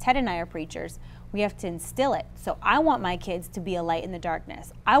that just Ted and I are preachers. We have to instill it. So I want my kids to be a light in the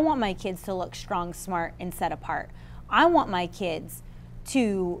darkness. I want my kids to look strong, smart, and set apart. I want my kids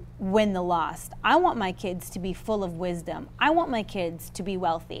to win the lost. I want my kids to be full of wisdom. I want my kids to be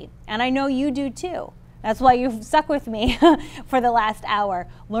wealthy. And I know you do too. That's why you've stuck with me for the last hour,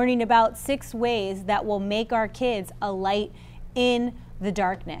 learning about 6 ways that will make our kids a light in the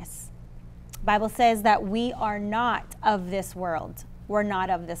darkness. The Bible says that we are not of this world. We're not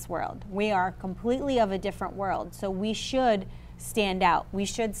of this world. We are completely of a different world. So we should stand out. We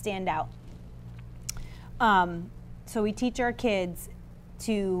should stand out. So we teach our kids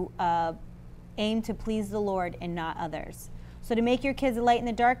to aim to please the Lord and not others. So to make your kids a light in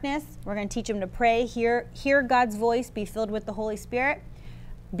the darkness, we're going to teach them to pray, hear God's voice, be filled with the Holy Spirit,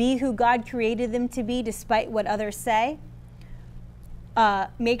 be who God created them to be despite what others say.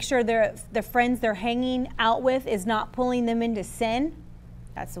 Make sure the friends they're hanging out with is not pulling them into sin.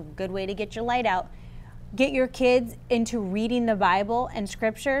 That's a good way to get your light out. Get your kids into reading the Bible and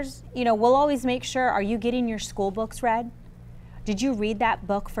scriptures. You know, we'll always make sure, are you getting your school books read? Did you read that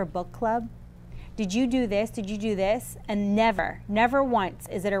book for book club? Did you do this? Did you do this? And never once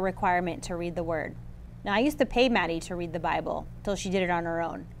is it a requirement to read the Word. Now, I used to pay Maddie to read the Bible till she did it on her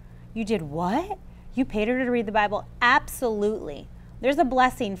own. You did what? You paid her to read the Bible? Absolutely. There's a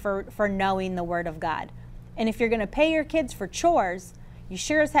blessing for knowing the Word of God. And if you're going to pay your kids for chores, you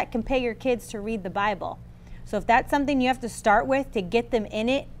sure as heck can pay your kids to read the Bible. So if that's something you have to start with to get them in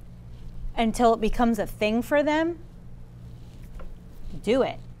it until it becomes a thing for them, do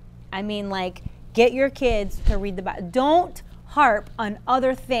it. I mean, like, get your kids to read the Bible. Don't harp on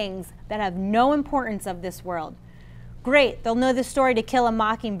other things that have no importance of this world. Great, they'll know the story To Kill a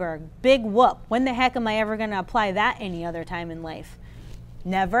Mockingbird. Big whoop. When the heck am I ever going to apply that any other time in life?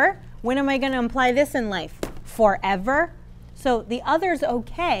 Never. When am I going to apply this in life? Forever. So the other's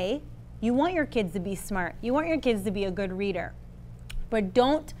okay. You want your kids to be smart. You want your kids to be a good reader. But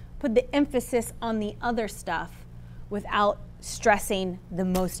don't put the emphasis on the other stuff without stressing the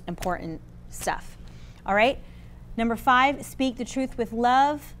most important stuff. All right? Number 5, speak the truth with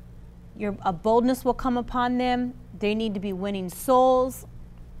love. A boldness will come upon them. They need to be winning souls.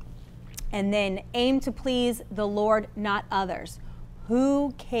 And then aim to please the Lord, not others.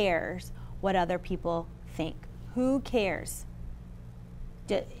 Who cares what other people think? Who cares?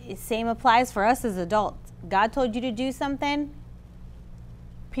 Same applies for us as adults. God told you to do something,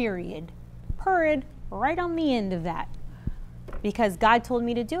 period. Period. Right on the end of that. Because God told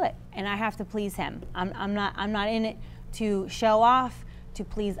me to do it, and I have to please Him. I'm not in it to show off, to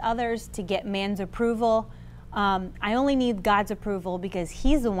please others, to get man's approval. I only need God's approval because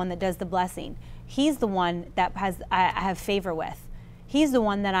He's the one that does the blessing. He's the one that I have favor with. He's the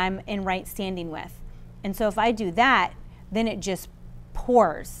one that I'm in right standing with. And so if I do that, then it just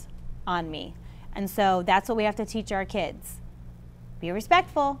pours on me. And so that's what we have to teach our kids. Be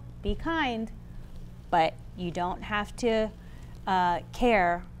respectful, be kind, but you don't have to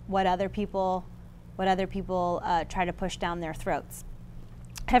care what other people try to push down their throats.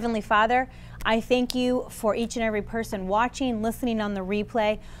 Heavenly Father, I thank you for each and every person watching, listening on the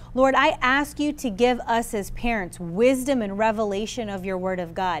replay. Lord, I ask you to give us as parents wisdom and revelation of your word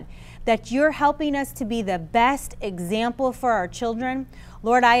of God, that you're helping us to be the best example for our children.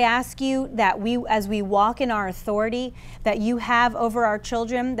 Lord, I ask you that as we walk in our authority that you have over our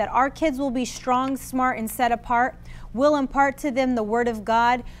children, that our kids will be strong, smart, and set apart. We'll impart to them the word of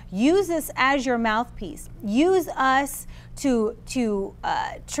God. Use us as your mouthpiece. Use us to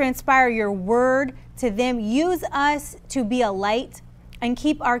transpire your word to them. Use us to be a light and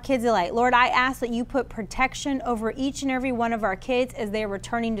keep our kids a light. Lord, I ask that you put protection over each and every one of our kids as they are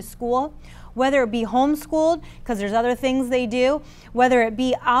returning to school, whether it be homeschooled, because there's other things they do, whether it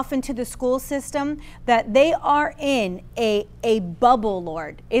be off into the school system, that they are in a bubble,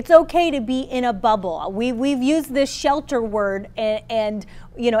 Lord. It's okay to be in a bubble. We've used this shelter word and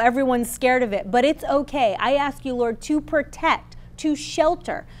everyone's scared of it, but it's okay. I ask you, Lord, to protect, to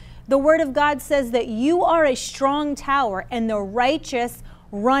shelter. The word of God says that you are a strong tower and the righteous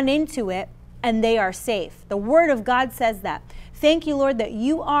run into it and they are safe. The word of God says that. Thank you, Lord, that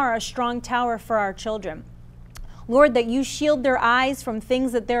you are a strong tower for our children. Lord, that you shield their eyes from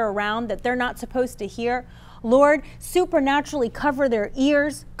things that they're around, that they're not supposed to hear. Lord, supernaturally cover their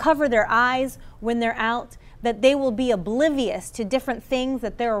ears, cover their eyes when they're out, that they will be oblivious to different things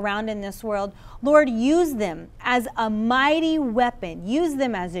that they're around in this world. Lord, use them as a mighty weapon. Use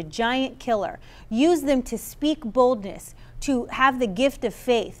them as a giant killer. Use them to speak boldness, to have the gift of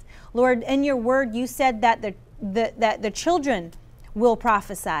faith. Lord, in your word, you said that the children will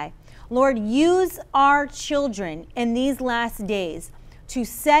prophesy. Lord, use our children in these last days to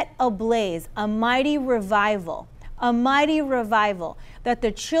set ablaze a mighty revival, that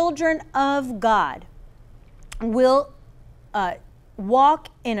the children of God will walk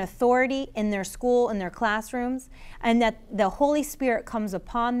in authority in their school, in their classrooms, and that the Holy Spirit comes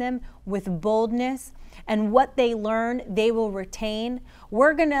upon them with boldness, and what they learn, they will retain.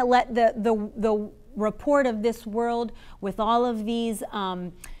 We're going to let the report of this world with all of these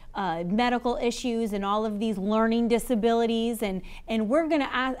medical issues and all of these learning disabilities, and we're going to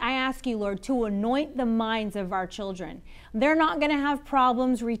I ask you, Lord, to anoint the minds of our children. They're not going to have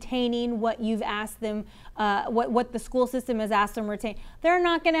problems retaining what you've asked them, what the school system has asked them to retain. They're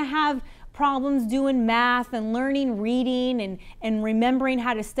not going to have problems doing math and learning reading and remembering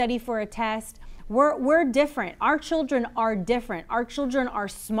how to study for a test. We're different. Our children are different. Our children are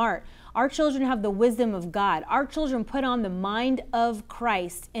smart. Our children have the wisdom of God. Our children put on the mind of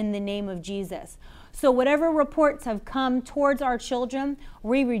Christ in the name of Jesus. So whatever reports have come towards our children,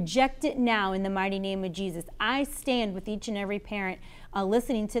 we reject it now in the mighty name of Jesus. I stand with each and every parent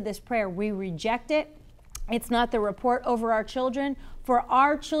listening to this prayer. We reject it. It's not the report over our children. For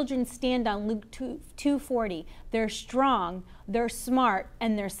our children stand on Luke 2:40. They're strong, they're smart,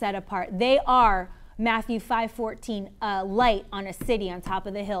 and they're set apart. They are Matthew 5:14, a light on a city on top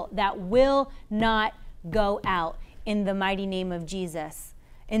of the hill that will not go out, in the mighty name of Jesus.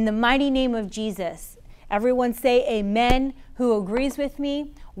 In the mighty name of Jesus. Everyone say amen who agrees with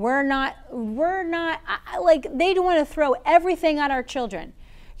me. We're not like, they want to throw everything at our children.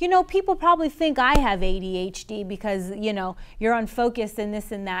 People probably think I have ADHD because, you're unfocused and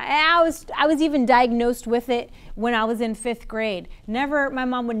this and that. And I was even diagnosed with it when I was in 5th grade. My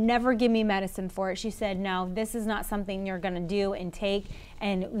mom would never give me medicine for it. She said, no, this is not something you're going to do and take.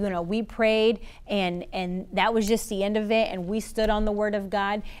 And, we prayed and that was just the end of it. And we stood on the word of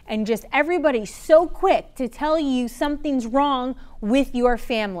God, and just everybody's so quick to tell you something's wrong with your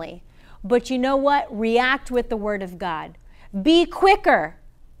family. But you know what? React with the word of God. Be quicker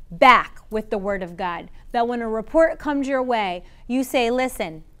back with the word of God, that when a report comes your way, you say,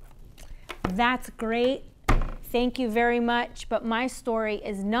 listen, that's great, thank you very much, but my story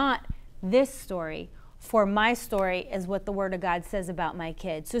is not this story, for my story is what the word of God says about my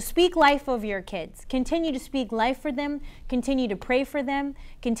kids. So speak life over your kids. Continue to speak life for them, continue to pray for them,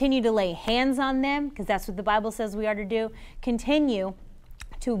 continue to lay hands on them, because that's what the Bible says we are to do. Continue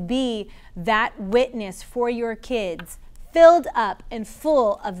to be that witness for your kids, filled up and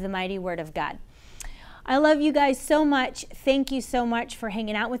full of the mighty word of God. I love you guys so much. Thank you so much for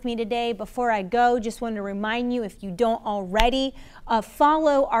hanging out with me today. Before I go, just want to remind you, if you don't already,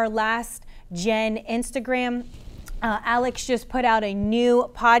 follow our Last Gen Instagram. Alex just put out a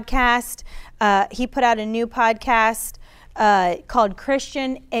new podcast. He put out a new podcast called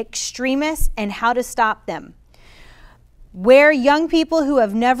Christian Extremists and How to Stop Them, where young people who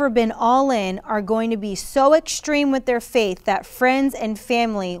have never been all in are going to be so extreme with their faith that friends and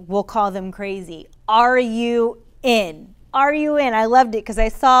family will call them crazy. Are you in? Are you in? I loved it because I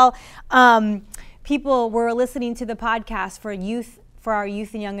saw people were listening to the podcast for youth for our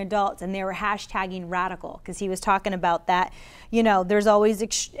youth and young adults, and they were hashtagging radical because he was talking about that. You know, there's always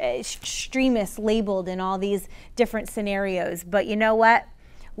extremists labeled in all these different scenarios, but you know what?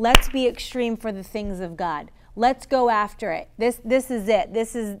 Let's be extreme for the things of God. Let's go after it. This is it.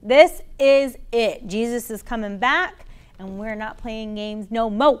 This is it. Jesus is coming back, and we're not playing games no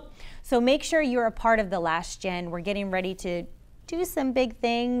more. So make sure you're a part of the Last Gen. We're getting ready to do some big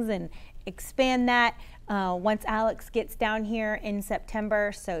things and expand that once Alex gets down here in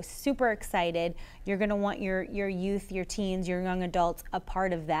September. So super excited. You're going to want your youth, your teens, your young adults a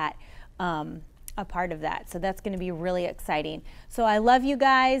part of that. So that's going to be really exciting. So I love you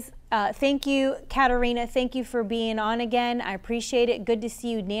guys. Thank you, Katarina. Thank you for being on again. I appreciate it. Good to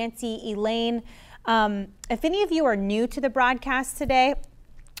see you, Nancy, Elaine. If any of you are new to the broadcast today,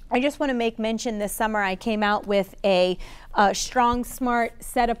 I just want to make mention this summer I came out with a Strong, Smart,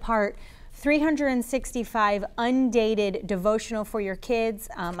 Set Apart 365 undated devotional for your kids.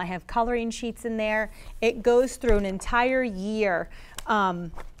 I have coloring sheets in there. It goes through an entire year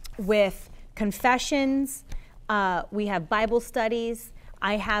with confessions. We have Bible studies.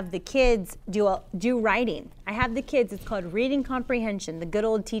 I have the kids do writing. I have the kids, it's called Reading Comprehension. The good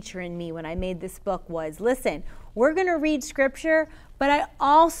old teacher in me when I made this book was, listen, we're going to read scripture, but I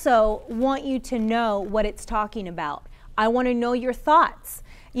also want you to know what it's talking about. I want to know your thoughts.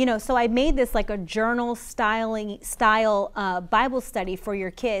 You know, so I made this like a journal style Bible study for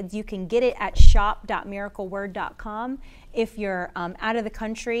your kids. You can get it at shop.miracleword.com. If you're out of the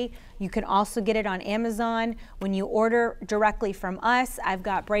country, you can also get it on Amazon. When you order directly from us, I've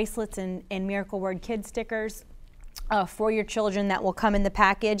got bracelets and Miracle Word kid stickers for your children that will come in the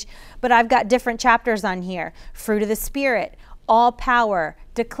package. But I've got different chapters on here. Fruit of the Spirit, all power,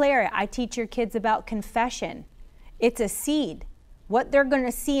 declare it. I teach your kids about confession. It's a seed. What they're going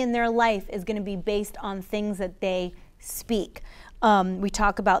to see in their life is going to be based on things that they speak. We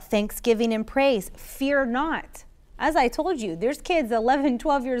talk about thanksgiving and praise. Fear not. As I told you, there's kids 11,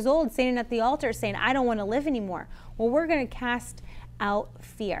 12 years old standing at the altar saying, I don't want to live anymore. Well, we're going to cast out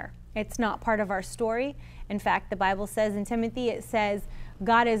fear. It's not part of our story. In fact, the Bible says in Timothy, it says,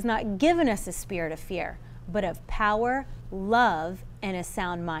 God has not given us a spirit of fear, but of power, love, and a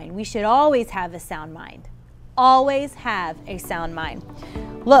sound mind. We should always have a sound mind. Always have a sound mind.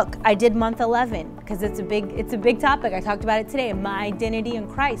 Look, I did month 11 because it's a big topic. I talked about it today. My identity in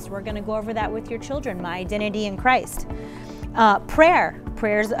Christ. We're going to go over that with your children. My identity in Christ.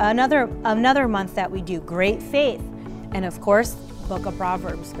 Prayer's another month that we do. Great faith, and of course, Book of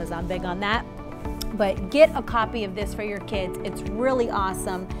Proverbs because I'm big on that. But get a copy of this for your kids. It's really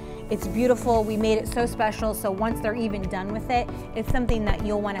awesome. It's beautiful. We made it so special. So once they're even done with it, it's something that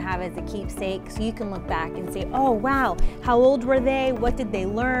you'll want to have as a keepsake. So you can look back and say, oh, wow, how old were they? What did they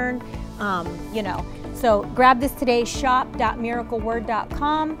learn? So grab this today,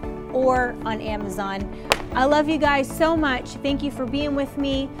 shop.miracleword.com or on Amazon. I love you guys so much. Thank you for being with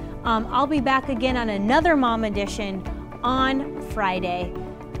me. I'll be back again on another Mom Edition on Friday.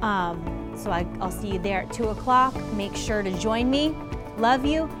 So I'll see you there at 2 o'clock. Make sure to join me. Love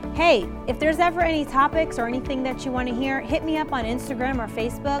you. Hey, if there's ever any topics or anything that you want to hear, hit me up on Instagram or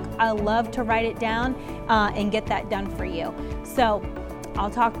Facebook. I love to write it down and get that done for you. So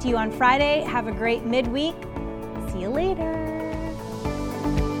I'll talk to you on Friday. Have a great midweek. See you later.